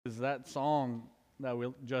Is that song that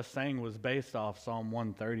we just sang was based off Psalm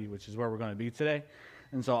 130, which is where we're going to be today.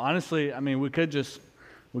 And so honestly, I mean, we could just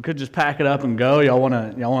pack it up and go. Y'all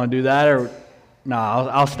wanna do that, or no?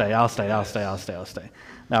 I'll stay.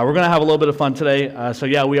 Now we're gonna have a little bit of fun today. So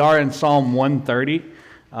yeah, we are in Psalm 130,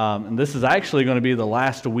 and this is actually going to be the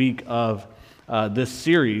last week of this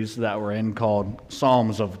series that we're in called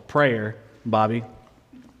Psalms of Prayer, Bobby.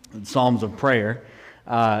 Psalms of Prayer.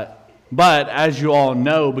 But as you all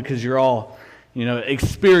know, because you're all,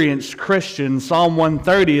 experienced Christians, Psalm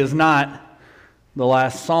 130 is not the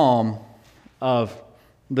last psalm of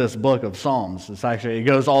this book of Psalms. It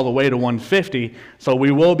goes all the way to 150. So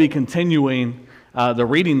we will be continuing the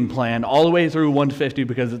reading plan all the way through 150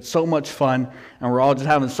 because it's so much fun, and we're all just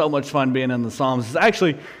having so much fun being in the Psalms. It's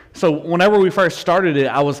actually, so whenever we first started it,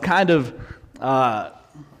 I was kind of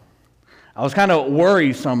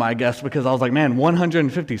worrisome, I guess, because I was like, man,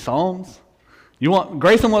 150 Psalms?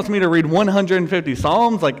 Grayson wants me to read 150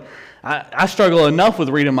 Psalms? Like, I struggle enough with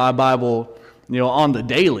reading my Bible, on the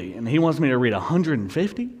daily, and he wants me to read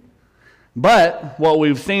 150? But what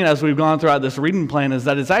we've seen as we've gone throughout this reading plan is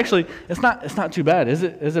that it's not too bad. Is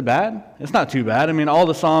it bad? It's not too bad. I mean, all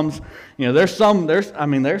the Psalms, there's some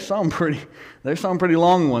pretty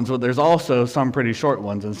long ones, but there's also some pretty short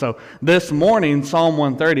ones. And so this morning, Psalm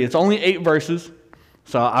 130, it's only 8 verses.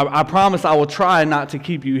 So I promise I will try not to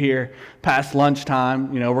keep you here past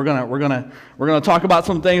lunchtime. We're gonna talk about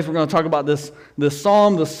some things. We're gonna talk about this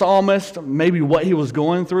psalm, the psalmist, maybe what he was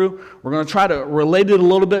going through. We're gonna try to relate it a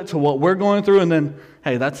little bit to what we're going through, and then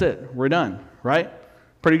hey, that's it. We're done, right?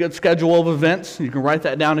 Pretty good schedule of events. You can write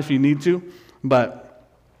that down if you need to. But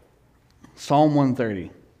Psalm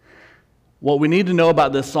 130. What we need to know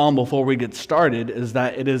about this psalm before we get started is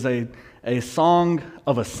that it is a song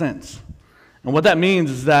of ascents. And what that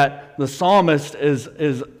means is that the psalmist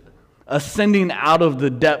is ascending out of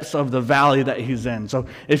the depths of the valley that he's in. So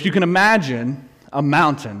if you can imagine a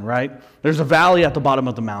mountain, right? There's a valley at the bottom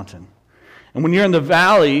of the mountain. And when you're in the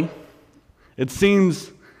valley, it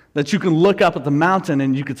seems that you can look up at the mountain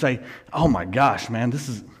and you could say, oh my gosh, man, this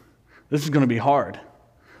is going to be hard.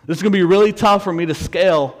 This is going to be really tough for me to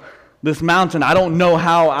scale this mountain. I don't know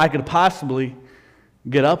how I could possibly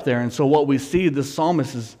get up there. And so what we see, this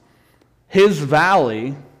psalmist is, his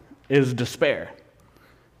valley is despair.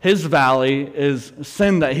 His valley is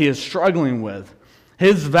sin that he is struggling with.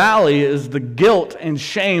 His valley is the guilt and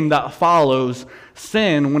shame that follows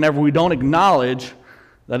sin whenever we don't acknowledge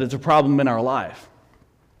that it's a problem in our life.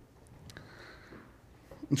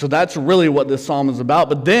 And so that's really what this psalm is about.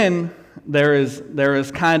 But then there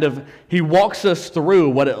is kind of, he walks us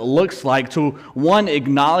through what it looks like to, 1,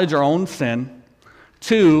 acknowledge our own sin,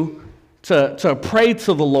 2, to pray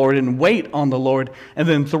to the Lord and wait on the Lord, and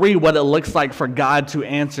then 3, what it looks like for God to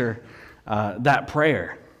answer that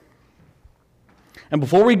prayer. And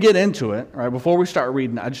before we get into it, right, before we start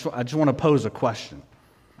reading, I just want to pose a question.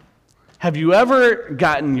 Have you ever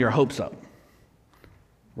gotten your hopes up?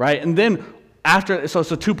 Right? And then so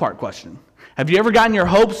it's a 2-part question. Have you ever gotten your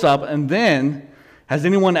hopes up, and then has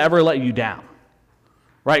anyone ever let you down?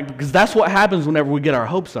 Right? Because that's what happens whenever we get our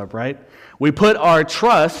hopes up, right? We put our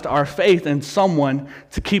trust, our faith in someone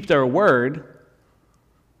to keep their word,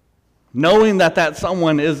 knowing that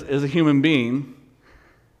someone is a human being,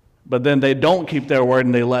 but then they don't keep their word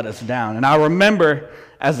and they let us down. And I remember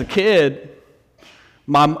as a kid,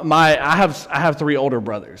 I have 3 older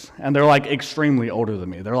brothers, and they're like extremely older than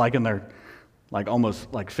me. They're like in their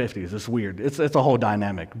almost 50s. It's weird. It's a whole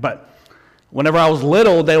dynamic. But whenever I was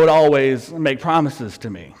little, they would always make promises to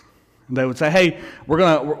me. They would say, "Hey,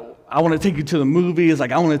 I want to take you to the movies.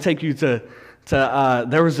 Like, I want to take you to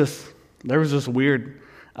there was this weird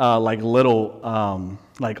little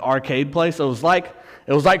arcade place. It was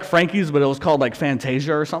like Frankie's, but it was called like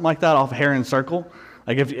Fantasia or something like that off Heron Circle.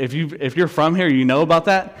 Like if you're from here, you know about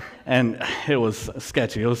that. And it was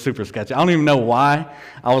sketchy. It was super sketchy. I don't even know why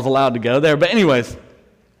I was allowed to go there. But anyways,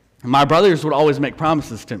 my brothers would always make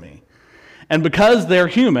promises to me. And because they're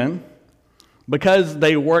human, because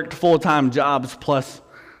they worked full-time jobs plus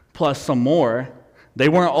some more, they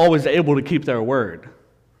weren't always able to keep their word.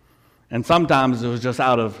 And sometimes it was just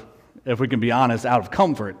if we can be honest, out of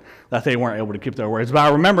comfort that they weren't able to keep their words. But I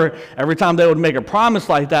remember every time they would make a promise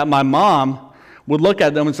like that, my mom would look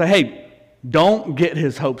at them and say, "Hey, don't get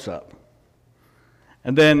his hopes up."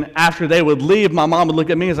 And then after they would leave, my mom would look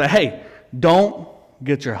at me and say, "Hey, don't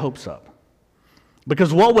get your hopes up."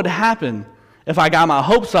 Because what would happen if I got my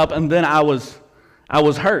hopes up and then I was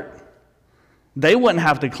hurt? They wouldn't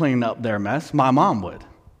have to clean up their mess. My mom would.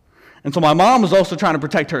 And so my mom was also trying to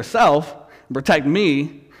protect herself, protect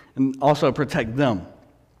me, and also protect them.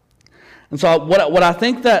 And so what I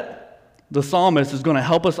think that the psalmist is going to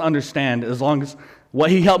help us understand, as long as what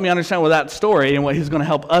he helped me understand with that story and what he's going to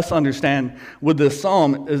help us understand with this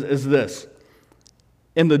psalm is this.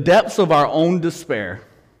 In the depths of our own despair,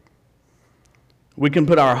 we can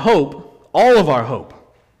put our hope, all of our hope,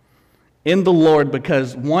 in the Lord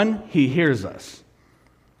because, one, he hears us.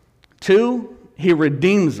 Two, he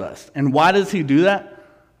redeems us. And why does he do that?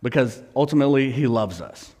 Because ultimately he loves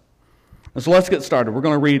us. And so let's get started. We're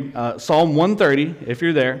going to read Psalm 130, if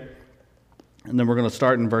you're there, and then we're going to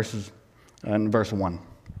start in verse 1.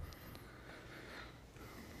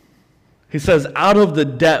 He says, "Out of the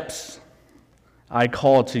depths I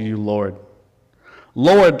call to you, Lord.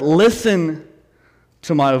 Lord, listen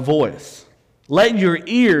to my voice. Let your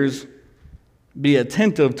ears be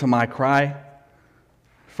attentive to my cry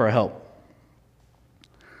for help."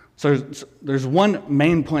 So there's one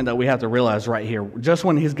main point that we have to realize right here, just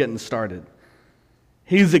when he's getting started.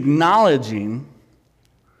 He's acknowledging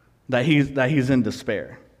that he's in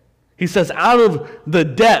despair. He says, "Out of the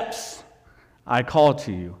depths I call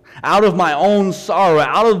to you." Out of my own sorrow,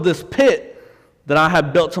 out of this pit that I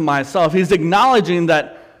have built to myself. He's acknowledging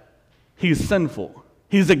that he's sinful.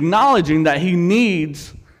 He's acknowledging that he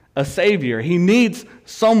needs a Savior. He needs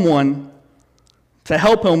someone to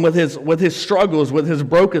help him with his struggles, with his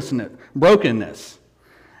brokenness.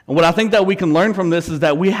 And what I think that we can learn from this is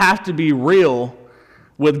that we have to be real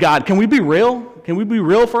with God. Can we be real? Can we be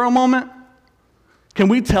real for a moment? Can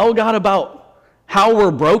we tell God about how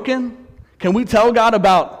we're broken? Can we tell God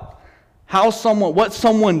about what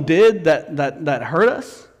someone did that hurt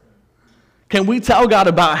us? Can we tell God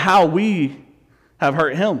about how we have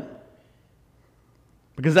hurt him?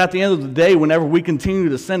 Because at the end of the day, whenever we continue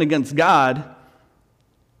to sin against God,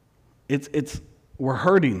 we're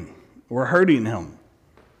hurting him.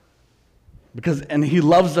 And he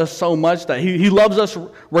loves us so much that he loves us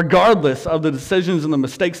regardless of the decisions and the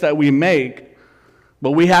mistakes that we make.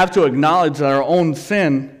 But we have to acknowledge that our own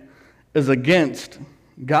sin is against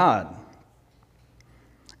God.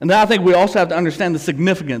 And then I think we also have to understand the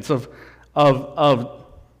significance of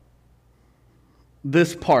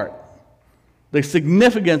this part. The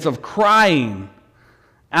significance of crying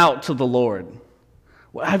out to the Lord.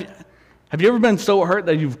 Have you ever been so hurt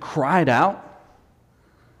that you've cried out?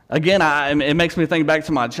 Again, it makes me think back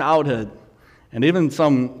to my childhood and even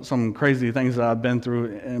some crazy things that I've been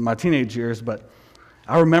through in my teenage years. But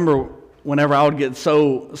I remember whenever I would get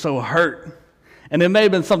so hurt, and it may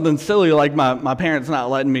have been something silly like my parents not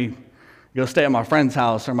letting me go stay at my friend's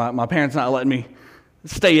house, or my parents not letting me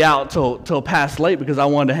stay out till past late because I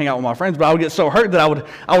wanted to hang out with my friends. But I would get so hurt that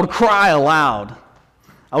I would cry aloud.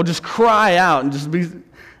 I would just cry out and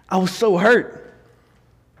I was so hurt.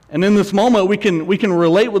 And in this moment, we can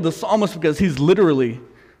relate with the psalmist because he's literally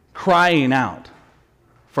crying out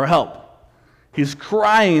for help. He's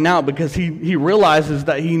crying out because he realizes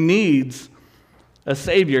that he needs a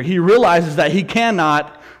Savior. He realizes that he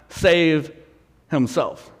cannot save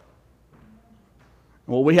himself.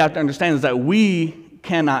 And what we have to understand is that we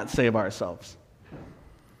cannot save ourselves.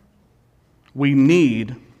 We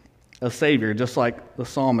need a Savior, just like the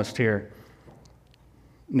psalmist here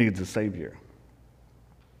needs a Savior.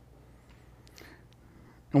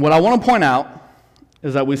 And what I want to point out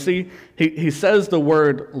is that we see he says the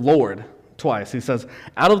word Lord twice. He says,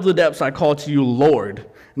 "Out of the depths I call to you, Lord."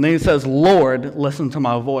 And then he says, "Lord, listen to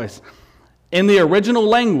my voice." In the original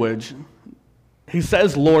language, he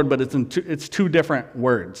says Lord, but it's two different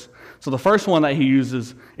words. So the first one that he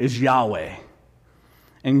uses is Yahweh.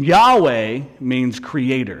 And Yahweh means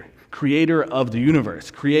creator. Creator of the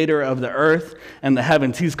universe, creator of the earth and the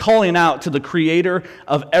heavens. He's calling out to the creator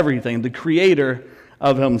of everything, the creator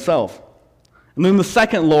of himself. And then the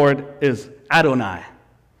second Lord is Adonai.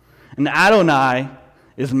 And Adonai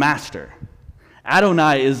is master.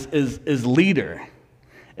 Adonai is leader.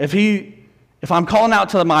 If I'm calling out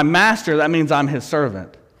to my master, that means I'm his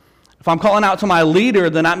servant. If I'm calling out to my leader,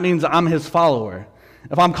 then that means I'm his follower.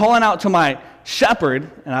 If I'm calling out to my shepherd,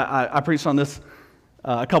 and I preached on this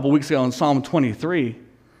a couple weeks ago in Psalm 23,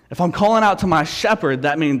 if I'm calling out to my shepherd,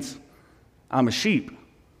 that means I'm a sheep.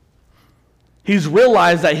 He's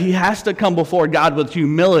realized that he has to come before God with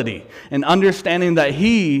humility and understanding that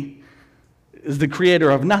he is the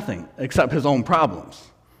creator of nothing except his own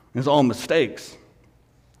problems, his own mistakes,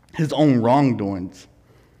 his own wrongdoings.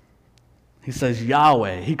 He says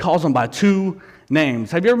Yahweh. He calls him by two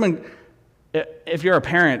names. Have you ever been, if you're a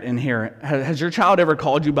parent in here, has your child ever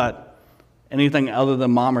called you by anything other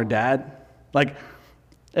than mom or dad? Like,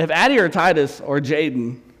 if Addie or Titus or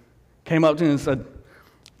Jaden came up to you and said,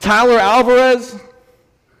 "Tyler Alvarez,"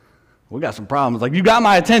 we got some problems. Like, you got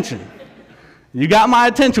my attention. You got my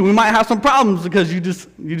attention. We might have some problems because you just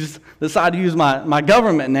decide to use my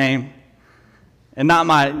government name and not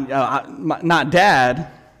not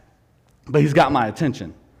dad, but he's got my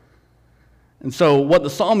attention. And so what the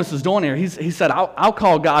psalmist is doing here, he said, I'll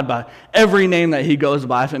call God by every name that he goes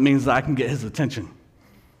by if it means that I can get his attention.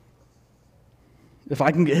 If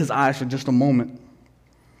I can get his eyes for just a moment.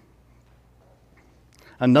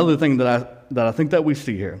 Another thing that I think that we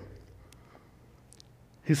see here,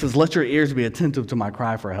 he says, let your ears be attentive to my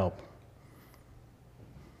cry for help.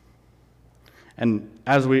 And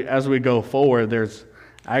as we go forward, there's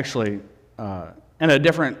actually, in a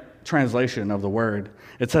different translation of the word,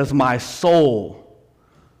 it says, my soul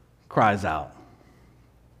cries out.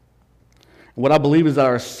 What I believe is that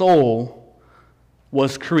our soul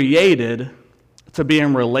was created to be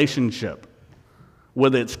in relationship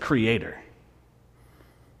with its creator.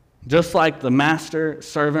 Just like the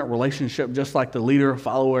master-servant relationship, just like the leader,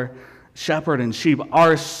 follower, shepherd, and sheep,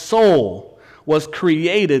 our soul was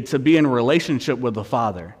created to be in relationship with the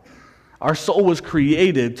Father. Our soul was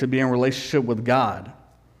created to be in relationship with God,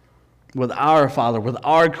 with our Father, with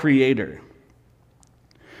our Creator.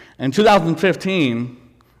 In 2015,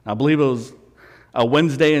 I believe it was a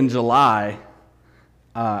Wednesday in July,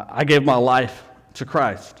 I gave my life to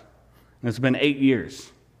Christ. And it's been 8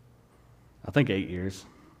 years. I think 8 years.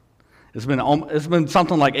 It's been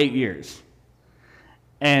something like 8 years.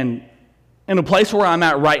 And in a place where I'm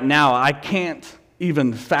at right now, I can't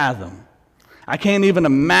even fathom. I can't even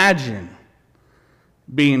imagine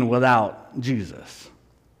being without Jesus.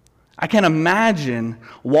 I can't imagine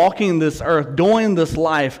walking this earth, doing this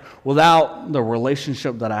life without the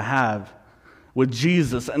relationship that I have with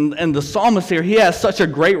Jesus. And the psalmist here, he has such a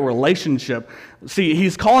great relationship. See,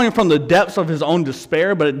 he's calling from the depths of his own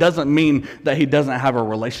despair, but it doesn't mean that he doesn't have a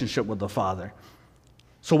relationship with the Father.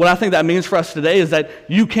 So what I think that means for us today is that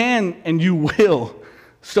you can and you will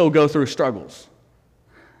still go through struggles.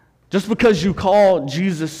 Just because you call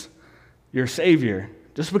Jesus your Savior,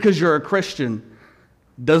 just because you're a Christian,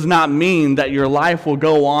 does not mean that your life will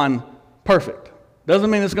go on perfect. Doesn't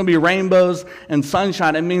mean it's going to be rainbows and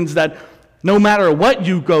sunshine. It means that no matter what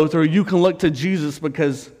you go through, you can look to Jesus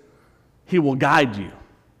because he will guide you.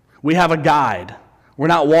 We have a guide. We're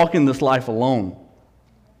not walking this life alone.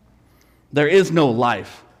 There is no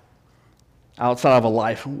life outside of a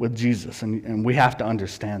life with Jesus, and we have to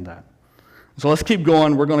understand that. So let's keep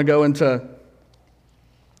going. We're going to go into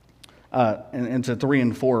 3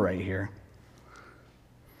 and 4 right here.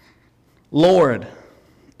 Lord,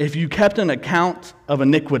 if you kept an account of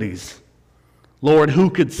iniquities, Lord, who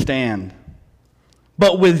could stand?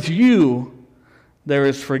 But with you there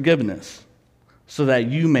is forgiveness, so that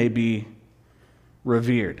you may be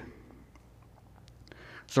revered.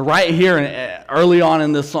 So right here, early on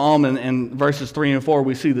in this psalm, in verses 3 and 4,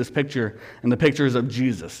 we see this picture, and the pictures of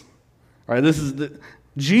Jesus. All right,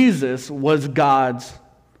 Jesus was God's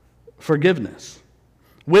forgiveness.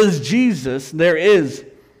 With Jesus, there is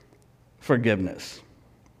forgiveness.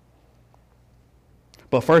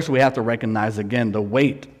 But first, we have to recognize again the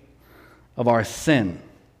weight of our sin,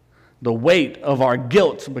 the weight of our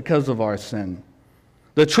guilt because of our sin.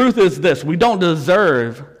 The truth is this: we don't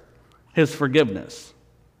deserve his forgiveness.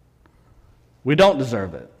 We don't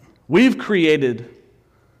deserve it. We've created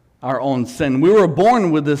our own sin. We were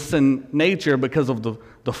born with this sin nature because of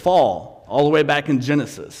the fall, all the way back in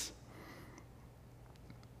Genesis.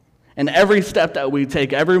 And every step that we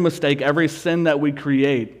take, every mistake, every sin that we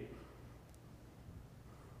create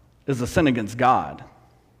is a sin against God.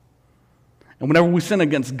 And whenever we sin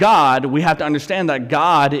against God, we have to understand that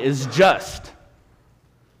God is just.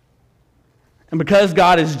 And because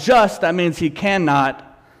God is just, that means he cannot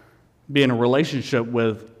be in a relationship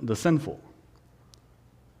with the sinful.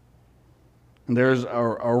 And there's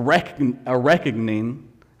a reckoning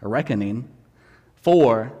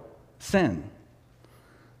for sin.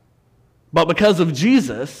 But because of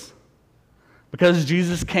Jesus, because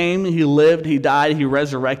Jesus came, he lived, he died, he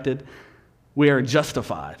resurrected, we are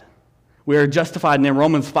justified. We are justified, and in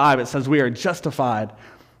Romans 5 it says we are justified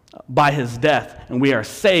by his death, and we are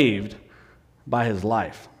saved by his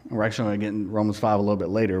life. And we're actually going to get in Romans 5 a little bit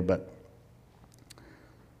later, but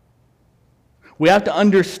we have to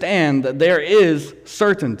understand that there is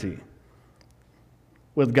certainty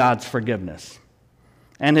with God's forgiveness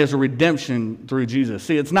and his redemption through Jesus.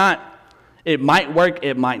 See, it's not, it might work,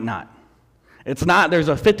 it might not. It's not, there's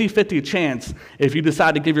a 50-50 chance if you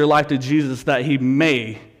decide to give your life to Jesus that he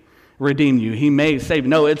may redeem you, he may save you.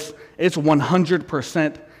 No, it's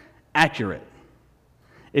 100% accurate.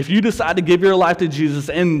 If you decide to give your life to Jesus,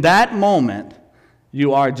 in that moment,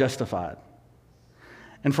 you are justified.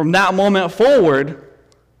 And from that moment forward,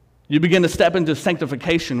 You begin to step into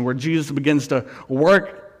sanctification where Jesus begins to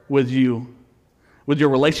work with you, with your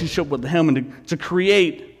relationship with him, and to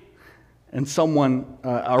create in someone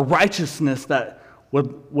a righteousness that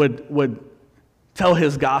would tell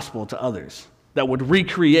his gospel to others, that would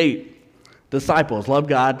recreate disciples. Love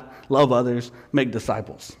God, love others, make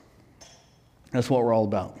disciples. That's what we're all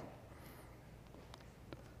about.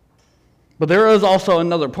 But there is also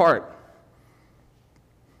another part.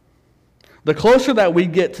 The closer that we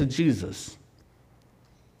get to Jesus,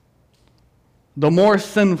 the more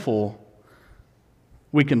sinful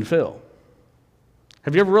we can feel.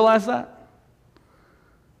 Have you ever realized that?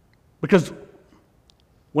 Because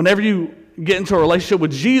whenever you get into a relationship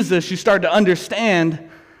with Jesus, you start to understand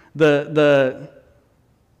the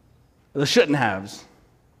shouldn't haves,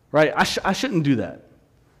 right? I shouldn't do that,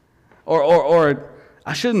 or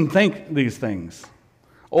I shouldn't think these things,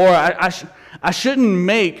 or I shouldn't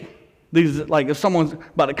make these, like if someone's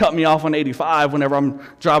about to cut me off on 85 whenever I'm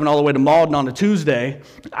driving all the way to Malden on a Tuesday,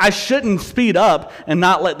 I shouldn't speed up and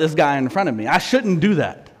not let this guy in front of me. I shouldn't do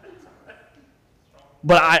that.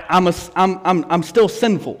 But I'm still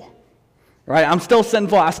sinful, right? I'm still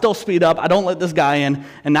sinful. I still speed up. I don't let this guy in,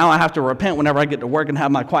 and now I have to repent whenever I get to work and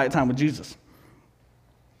have my quiet time with Jesus.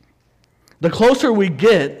 The closer we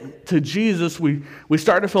get to Jesus, we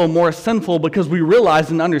start to feel more sinful because we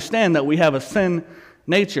realize and understand that we have a sin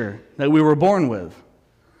nature that we were born with.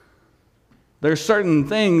 There's certain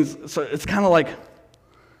things, so it's kind of like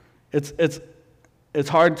it's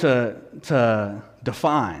hard to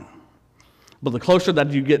define. But the closer that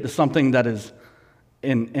you get to something that is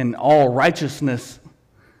in all righteousness,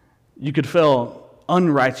 you could feel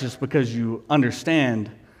unrighteous because you understand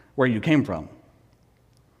where you came from.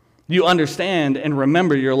 You understand and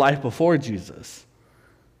remember your life before Jesus.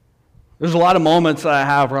 There's a lot of moments that I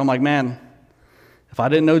have where I'm like, man, if I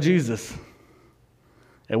didn't know Jesus,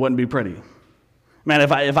 it wouldn't be pretty. Man,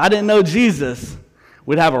 if I didn't know Jesus,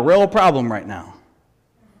 we'd have a real problem right now.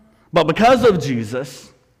 But because of Jesus,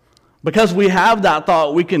 because we have that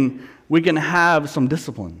thought, we can have some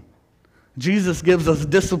discipline. Jesus gives us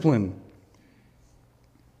discipline.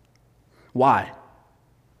 Why?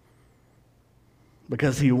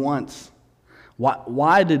 Because he wants.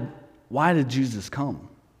 Why did Jesus come?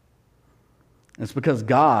 It's because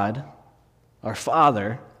God, our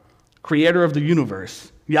Father, creator of the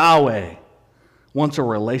universe, Yahweh, wants a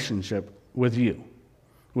relationship with you,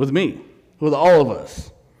 with me, with all of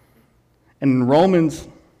us. And in Romans,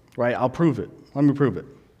 right, I'll prove it. Let me prove it.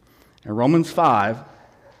 In Romans 5,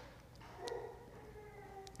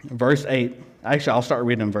 verse 8, actually I'll start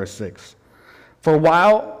reading in verse 6. For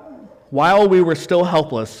while we were still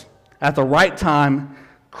helpless, at the right time,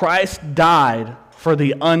 Christ died for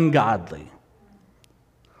the ungodly.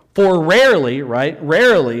 For rarely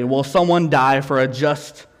will someone die for a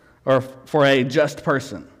just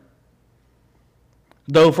person.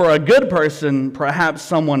 Though for a good person, perhaps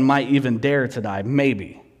someone might even dare to die.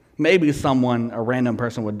 Maybe a random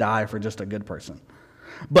person would die for just a good person.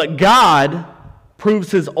 But God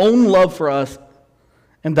proves his own love for us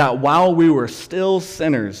in that while we were still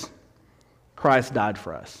sinners, Christ died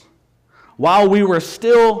for us. While we were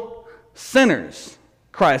still sinners,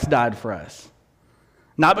 Christ died for us.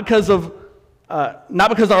 Not because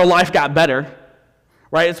our life got better,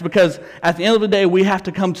 right? It's because at the end of the day, we have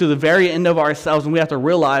to come to the very end of ourselves, and we have to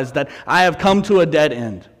realize that I have come to a dead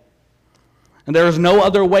end. And there is no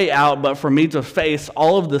other way out but for me to face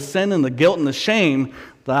all of the sin and the guilt and the shame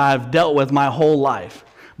that I've dealt with my whole life.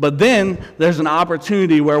 But then there's an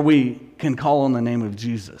opportunity where we can call on the name of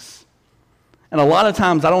Jesus. And a lot of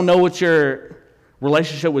times, I don't know what your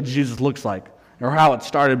relationship with Jesus looks like or how it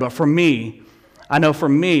started, but for me, I know for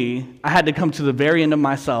me, I had to come to the very end of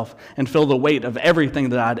myself and feel the weight of everything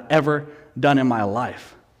that I'd ever done in my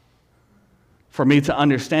life. For me to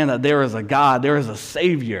understand that there is a God, there is a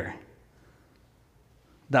Savior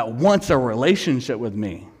that wants a relationship with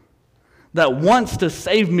me, that wants to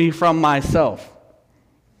save me from myself.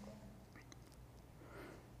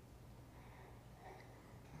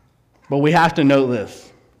 But we have to know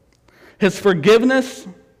this. His forgiveness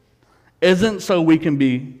isn't so we can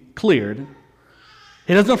be cleared.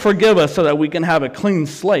 He doesn't forgive us so that we can have a clean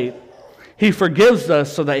slate. He forgives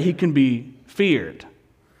us so that he can be feared.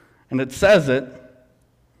 And it says it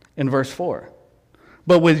in verse 4.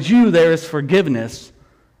 But with you there is forgiveness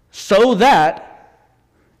so that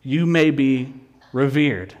you may be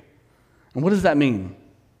revered. And what does that mean?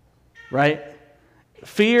 Right?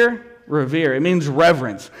 Fear, revere. It means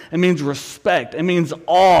reverence. It means respect. It means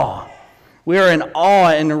awe. We are in awe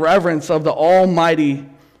and reverence of the Almighty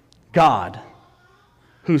God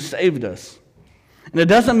who saved us. And it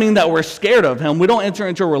doesn't mean that we're scared of him. We don't enter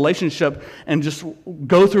into a relationship and just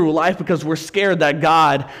go through life because we're scared that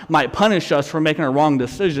God might punish us for making a wrong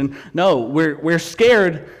decision. No, we're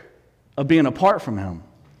scared of being apart from him.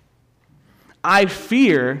 I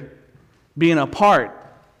fear being apart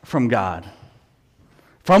from God.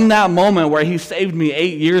 From that moment where he saved me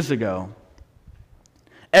 8 years ago,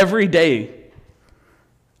 every day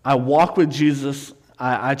I walk with Jesus.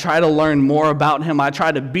 I try to learn more about him. I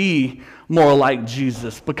try to be more like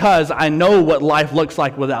Jesus because I know what life looks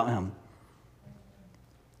like without him.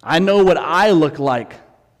 I know what I look like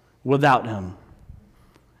without him.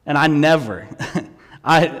 And I never,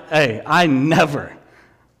 I never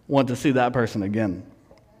want to see that person again.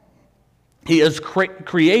 He has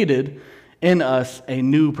created in us a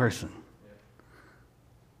new person.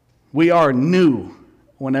 We are new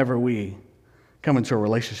whenever we come into a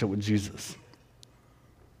relationship with Jesus.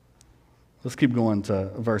 Let's keep going to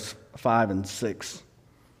verse 5 and 6.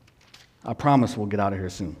 I promise we'll get out of here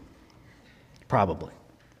soon. Probably.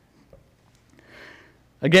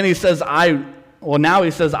 Again, he says, now he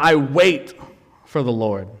says, I wait for the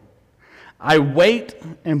Lord. I wait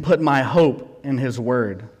and put my hope in his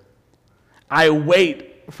word. I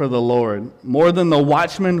wait for the Lord more than the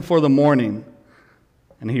watchman for the morning.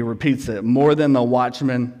 And he repeats it, more than the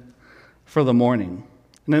watchman for the morning.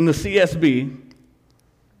 And in the CSB,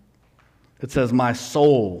 it says, my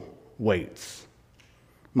soul waits.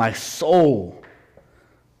 My soul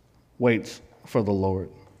waits for the Lord.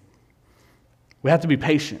 We have to be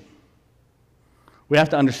patient. We have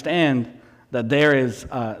to understand that there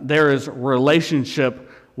is relationship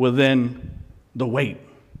within the wait.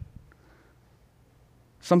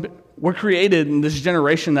 We're created in this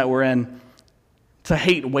generation that we're in to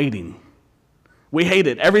hate waiting. We hate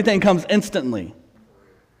it. Everything comes instantly.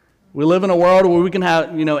 We live in a world where we can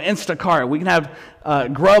have, Instacart. We can have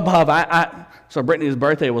Grubhub. So Brittany's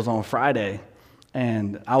birthday was on Friday,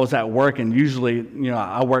 and I was at work, and usually,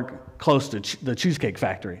 I work close to the Cheesecake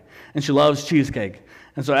Factory, and she loves cheesecake.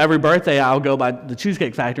 And so every birthday, I'll go by the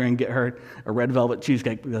Cheesecake Factory and get her a red velvet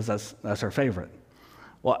cheesecake because that's her favorite.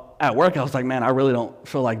 Well, at work, I was like, man, I really don't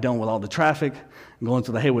feel like dealing with all the traffic and going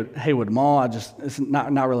to the Haywood Mall. It's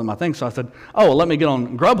not really my thing. So I said, let me get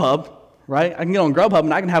on Grubhub. Right? I can get on Grubhub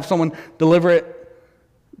and I can have someone deliver it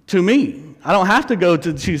to me. I don't have to go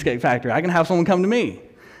to the Cheesecake Factory. I can have someone come to me.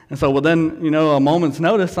 And so within, a moment's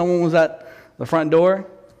notice, someone was at the front door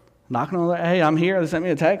knocking on the door. Hey, I'm here. They sent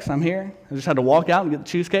me a text. I'm here. I just had to walk out and get the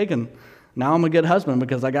cheesecake, and now I'm a good husband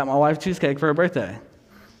because I got my wife cheesecake for her birthday.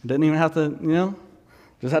 Didn't even have to,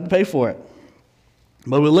 just had to pay for it.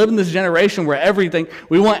 But we live in this generation where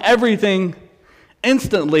we want everything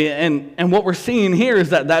instantly, and what we're seeing here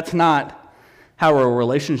is that that's not how a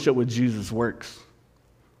relationship with Jesus works.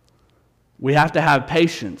 We have to have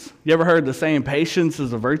patience. You ever heard the saying, patience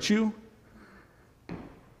is a virtue?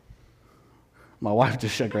 My wife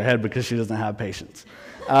just shook her head because she doesn't have patience.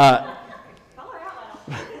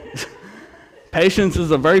 Patience is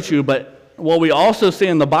a virtue, but what we also see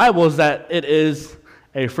in the Bible is that it is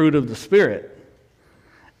a fruit of the Spirit.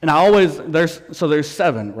 And there's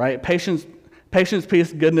 7, right? Patience,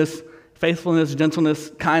 peace, goodness, faithfulness, gentleness,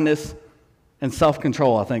 kindness, and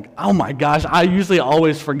self-control, I think. Oh my gosh, I usually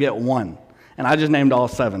always forget one. And I just named all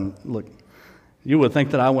 7. Look, you would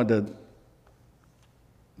think that I went to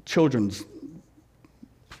children's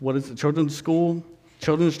school,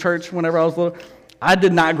 children's church whenever I was little. I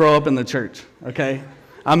did not grow up in the church, okay?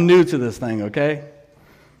 I'm new to this thing, okay?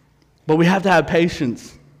 But we have to have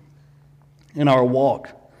patience in our walk.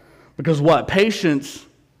 Because what? Patience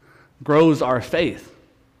grows our faith.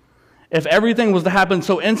 If everything was to happen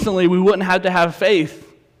so instantly, we wouldn't have to have faith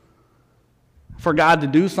for God to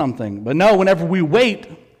do something. But no, whenever we wait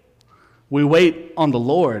on the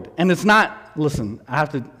Lord. And it's not, listen, I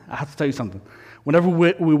have to tell you something. Whenever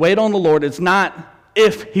we wait on the Lord, it's not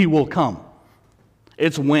if he will come.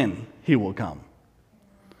 It's when he will come.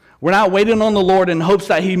 We're not waiting on the Lord in hopes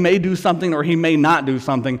that he may do something or he may not do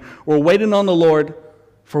something. We're waiting on the Lord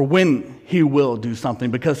for when he will do something,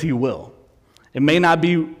 because he will. It may not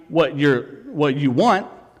be what you want.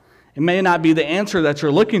 It may not be the answer that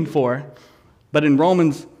you're looking for. But in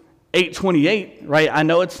Romans 8:28, right? I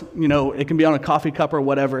know it's, it can be on a coffee cup or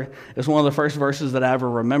whatever. It's one of the first verses that I ever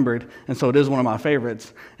remembered, and so it is one of my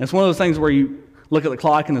favorites. And it's one of those things where you look at the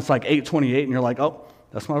clock and it's like 8:28, and you're like, oh,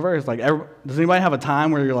 that's my verse. Like, does anybody have a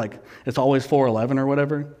time where you're like, it's always 4:11 or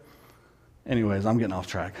whatever? Anyways, I'm getting off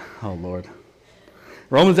track. Oh, Lord.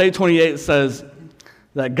 Romans 8:28 says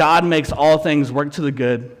that God makes all things work to the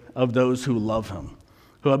good of those who love him,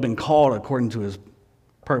 who have been called according to his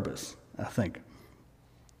purpose, I think.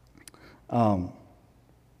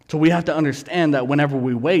 So we have to understand that whenever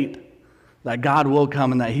we wait, that God will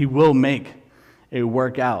come and that he will make it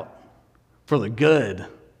work out for the good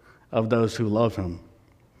of those who love him.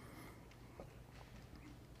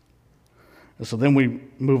 And so then we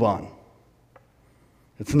move on.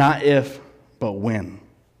 It's not if, but when.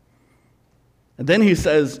 And then he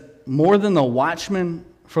says, more than watchmen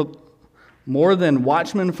for the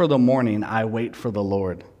morning, I wait for the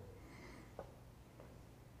Lord.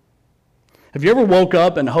 Have you ever woke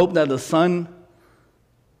up and hoped that the sun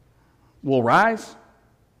will rise?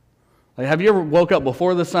 Like, have you ever woke up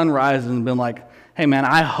before the sun rises and been like, hey man,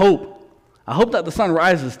 I hope that the sun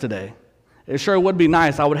rises today. It sure would be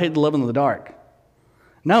nice. I would hate to live in the dark.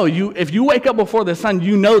 No, if you wake up before the sun,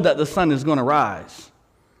 you know that the sun is going to rise.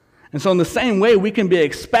 And so in the same way, we can be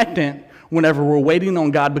expectant whenever we're waiting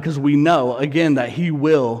on God, because we know, again, that he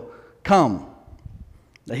will come.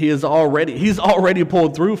 That he's already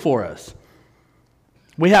pulled through for us.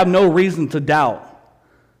 We have no reason to doubt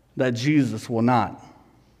that Jesus will not.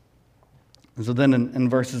 And so then in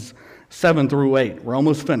verses 7 through 8, we're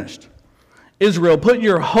almost finished. Israel, put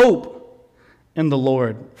your hope in the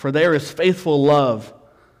Lord, for there is faithful love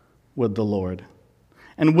with the Lord.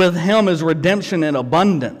 And with him is redemption in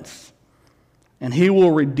abundance, and he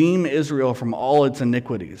will redeem Israel from all its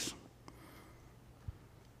iniquities.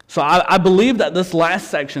 So I believe that this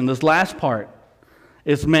last section, this last part,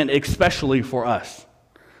 is meant especially for us.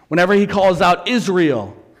 Whenever he calls out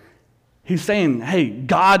Israel, he's saying, hey,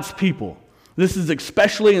 God's people, this is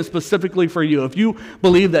especially and specifically for you. If you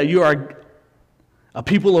believe that you are a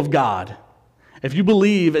people of God, if you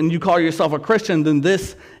believe and you call yourself a Christian, then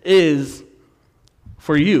this is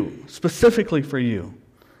for you, specifically for you.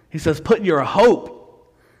 He says, put your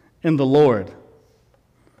hope in the Lord.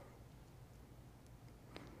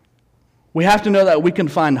 We have to know that we can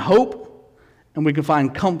find hope and we can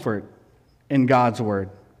find comfort in God's word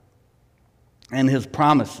and his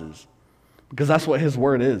promises, because that's what his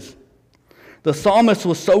word is. The psalmist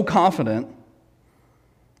was so confident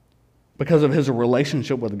because of his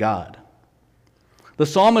relationship with God. The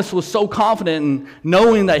psalmist was so confident in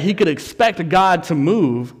knowing that he could expect God to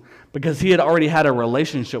move because he had already had a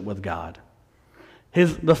relationship with God.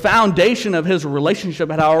 The foundation of his relationship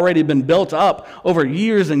had already been built up over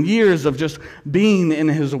years and years of just being in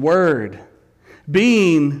his word,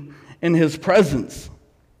 being in his presence.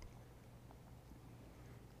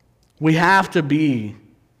 We have to be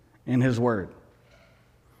in his word.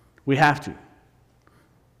 We have to.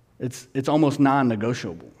 It's almost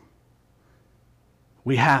non-negotiable.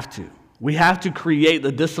 We have to. We have to create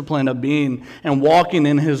the discipline of being and walking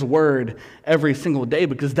in his word every single day,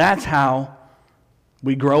 because that's how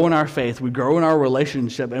we grow in our faith, we grow in our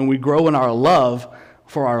relationship, and we grow in our love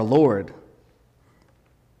for our Lord.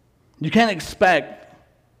 You can't expect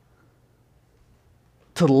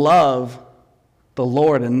to love the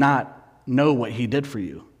Lord and not know what he did for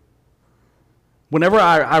you. Whenever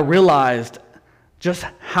I realized just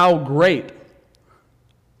how great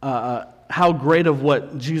of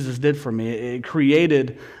what Jesus did for me, it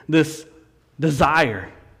created this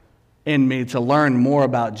desire in me to learn more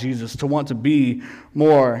about Jesus, to want to be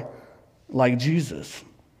more like Jesus.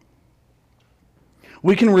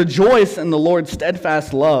 We can rejoice in the Lord's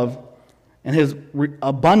steadfast love and his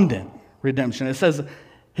abundant redemption. It says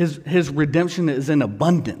his redemption is in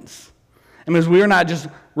abundance. It means we are not just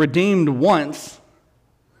redeemed once,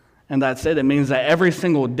 and that's it. It means that every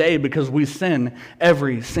single day, because we sin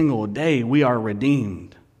every single day, we are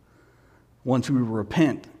redeemed once we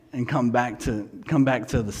repent and come back to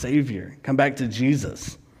the Savior, come back to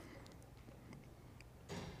Jesus.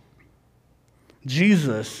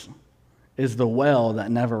 Jesus is the well that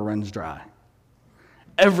never runs dry.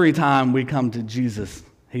 Every time we come to Jesus,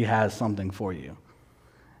 he has something for you.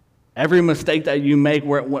 Every mistake that you make,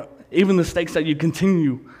 even the mistakes that you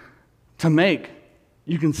continue to make,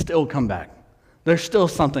 you can still come back. There's still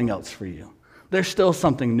something else for you. There's still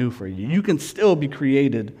something new for you. You can still be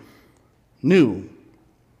created new.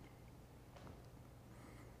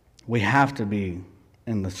 We have to be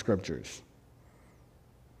in the scriptures.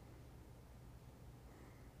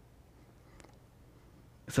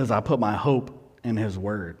 It says, I put my hope in his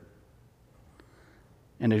word.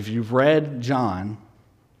 And if you've read John,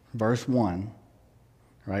 verse 1,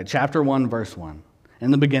 right, chapter 1, verse 1,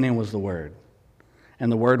 in the beginning was the Word,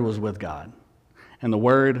 and the Word was with God, and the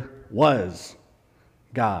Word was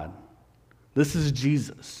God. This is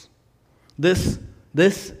Jesus. This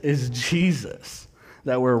is Jesus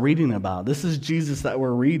that we're reading about. This is Jesus that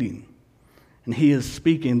we're reading. And he is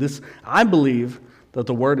speaking. I believe that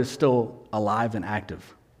the Word is still alive and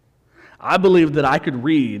active. I believe that I could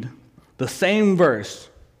read the same verse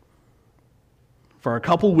for a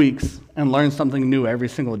couple weeks and learn something new every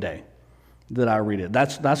single day that I read it.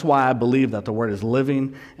 That's why I believe that the Word is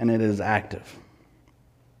living and it is active.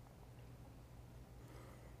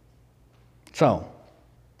 So,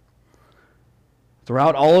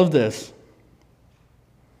 throughout all of this,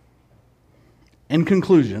 in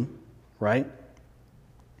conclusion, right,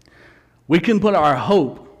 we can put our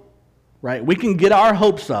hope, right, we can get our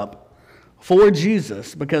hopes up for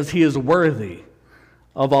Jesus because he is worthy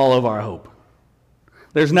of all of our hope.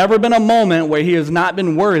 There's never been a moment where he has not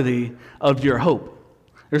been worthy of your hope.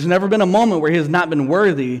 There's never been a moment where he has not been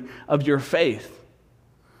worthy of your faith.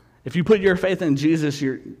 If you put your faith in Jesus,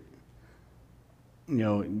 you're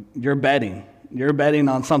betting. You're betting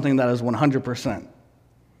on something that is 100%.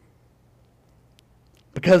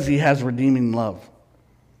 Because he has redeeming love.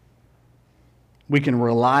 We can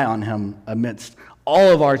rely on him amidst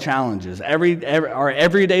all of our challenges, our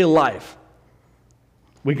everyday life.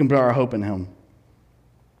 We can put our hope in him.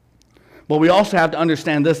 But we also have to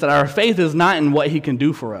understand this, that our faith is not in what he can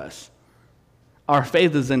do for us. Our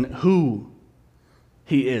faith is in who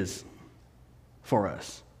he is for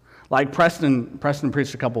us. Like Preston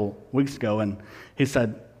preached a couple weeks ago, and he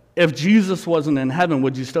said, if Jesus wasn't in heaven,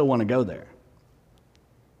 would you still want to go there?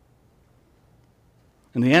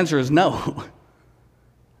 And the answer is no.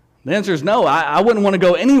 The answer is no. I wouldn't want to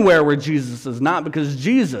go anywhere where Jesus is not, because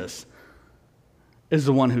Jesus is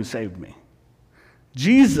the one who saved me.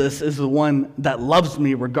 Jesus is the one that loves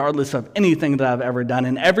me regardless of anything that I've ever done,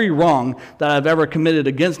 and every wrong that I've ever committed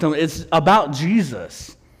against him. It's about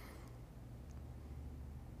Jesus.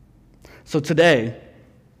 So today,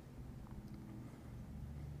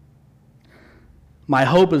 my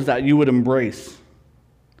hope is that you would embrace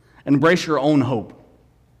your own hope.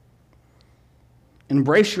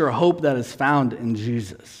 Embrace your hope that is found in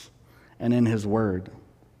Jesus and in his word.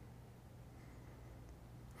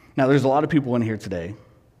 Now, there's a lot of people in here today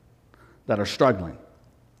that are struggling.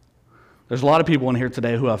 There's a lot of people in here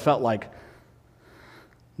today who have felt like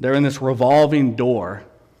they're in this revolving door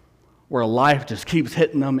where life just keeps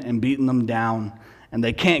hitting them and beating them down, and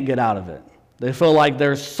they can't get out of it. They feel like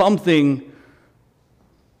there's something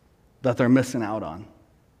that they're missing out on.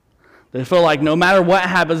 They feel like no matter what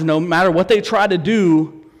happens, no matter what they try to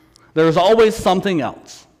do, there's always something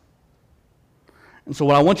else. And so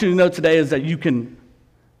what I want you to know today is that you can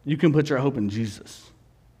put your hope in Jesus.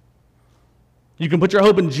 You can put your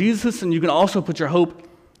hope in Jesus, and you can also put your hope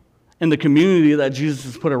in the community that Jesus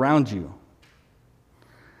has put around you.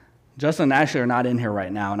 Justin and Ashley are not in here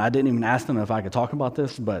right now, and I didn't even ask them if I could talk about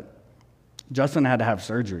this, but Justin had to have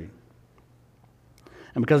surgery.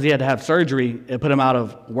 And because he had to have surgery, it put him out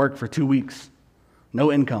of work for 2 weeks.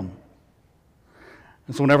 No income.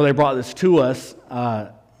 And so whenever they brought this to us,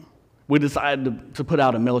 we decided to put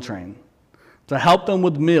out a meal train to help them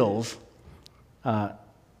with meals,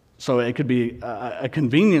 so it could be a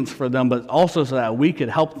convenience for them, but also so that we could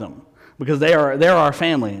help them. Because they're our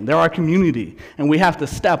family, they're our community, and we have to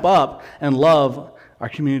step up and love our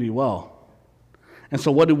community well. And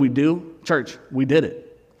so what did we do? Church, we did it.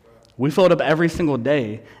 We filled up every single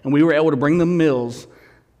day, and we were able to bring them meals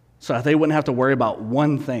so that they wouldn't have to worry about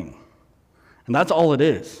one thing. And that's all it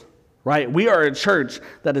is, right? We are a church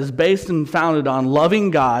that is based and founded on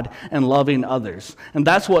loving God and loving others. And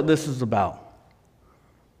that's what this is about.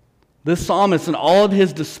 This psalmist, in all of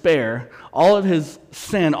his despair, all of his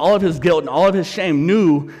sin, all of his guilt, and all of his shame,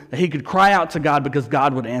 knew that he could cry out to God because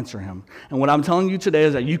God would answer him. And what I'm telling you today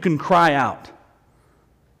is that you can cry out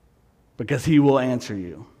because he will answer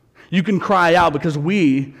you. You can cry out because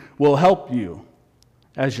we will help you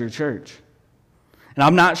as your church. And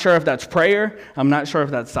I'm not sure if that's prayer. I'm not sure if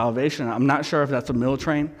that's salvation. I'm not sure if that's a meal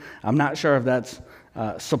train. I'm not sure if that's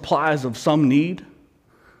supplies of some need.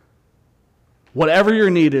 Whatever your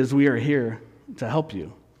need is, we are here to help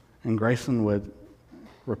you. And Grayson would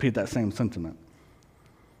repeat that same sentiment.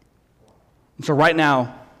 And so right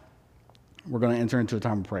now, we're going to enter into a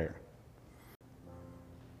time of prayer.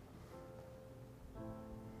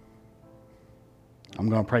 I'm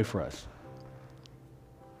going to pray for us.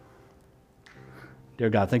 Dear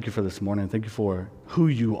God, thank you for this morning. Thank you for who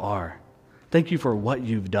you are. Thank you for what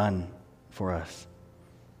you've done for us.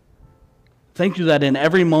 Thank you that in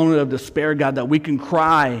every moment of despair, God, that we can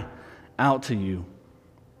cry out to you.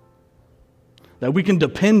 That we can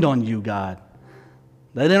depend on you, God.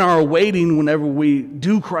 That in our waiting, whenever we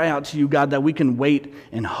do cry out to you, God, that we can wait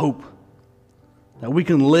in hope. That we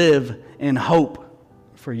can live in hope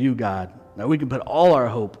for you, God. That we can put all our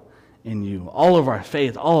hope in you, all of our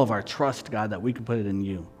faith, all of our trust, God, that we can put it in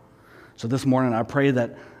you. So this morning, I pray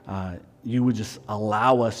that you would just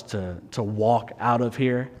allow us to walk out of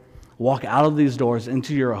here walk out of these doors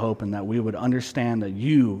into your hope, and that we would understand that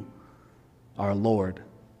you are Lord.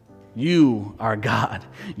 You are God.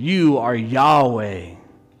 You are Yahweh,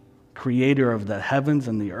 creator of the heavens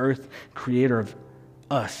and the earth, creator of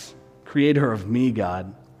us, creator of me,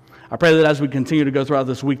 God. I pray that as we continue to go throughout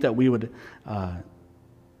this week, that we would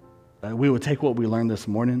take what we learned this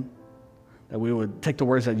morning, that we would take the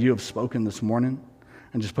words that you have spoken this morning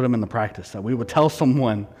and just put them into practice, that we would tell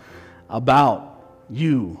someone about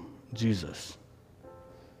you, Jesus,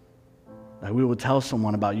 that we would tell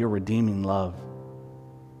someone about your redeeming love,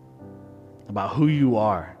 about who you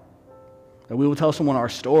are, that we would tell someone our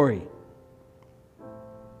story.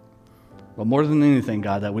 But more than anything,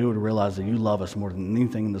 God, that we would realize that you love us more than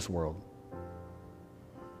anything in this world.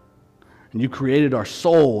 And you created our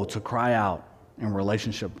soul to cry out in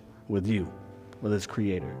relationship with you, with its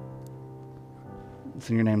creator. It's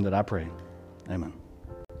in your name that I pray. Amen.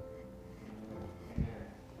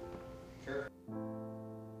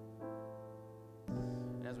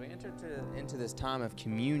 As we enter into this time of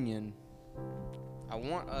communion, I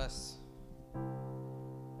want us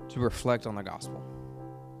to reflect on the gospel.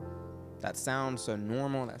 That sounds so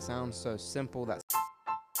normal, that sounds so simple.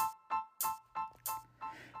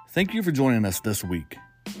 Thank you for joining us this week.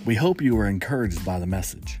 We hope you were encouraged by the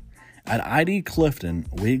message. At ID Clifton,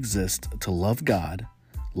 we exist to love God,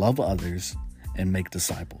 love others, and make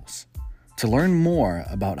disciples. To learn more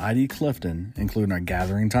about ID Clifton, including our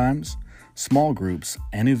gathering times, small groups,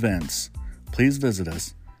 and events, please visit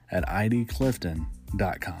us at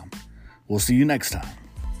idclifton.com. We'll see you next time.